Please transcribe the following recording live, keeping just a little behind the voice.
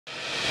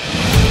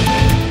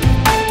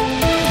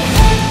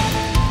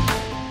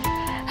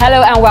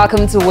Hello and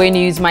welcome to Way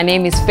News. My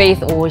name is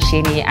Faith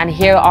Owosheni and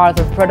here are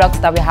the products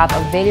that we have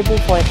available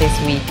for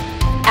this week.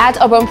 At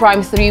Urban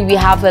Prime 3, we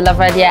have the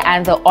Laverdia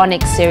and the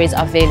Onyx series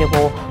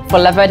available. For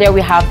Laverdia,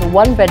 we have the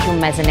 1-bedroom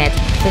maisonette,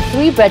 the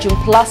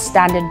 3-bedroom plus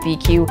standard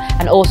BQ,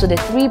 and also the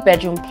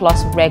 3-bedroom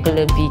plus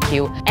regular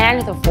BQ,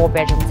 and the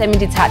 4-bedroom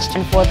semi-detached.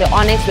 And for the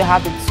Onyx, we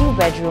have the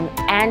 2-bedroom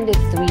and the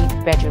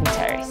 3-bedroom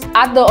terrace.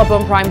 At the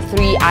Urban Prime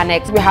 3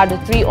 Annex, we have the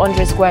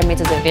 300 square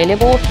meters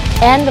available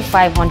and the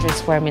 500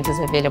 square meters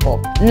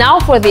available. Now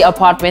for the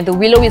apartment, the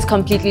Willow is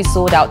completely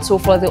sold out. So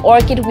for the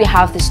Orchid, we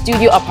have the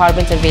studio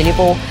apartment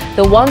available,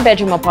 the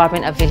 1-bedroom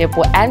apartment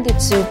available, and the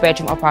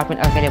 2-bedroom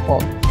apartment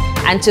available.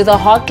 And to the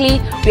Hockley,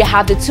 we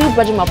have the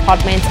 2-bedroom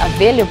apartments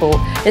available,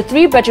 the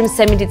 3-bedroom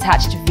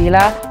semi-detached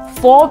villa,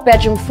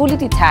 4-bedroom fully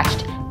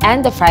detached,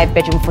 and the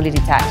 5-bedroom fully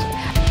detached.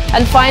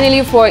 And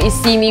finally, for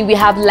Isimi, we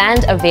have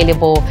land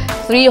available,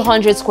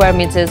 300 square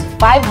meters,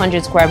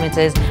 500 square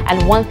meters,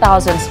 and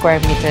 1,000 square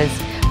meters.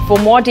 For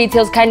more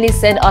details, kindly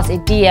send us a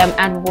DM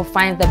and we will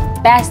find the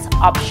best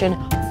option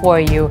for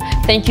you.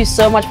 Thank you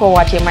so much for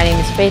watching. My name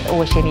is Faith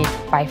Owosheni.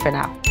 Bye for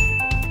now.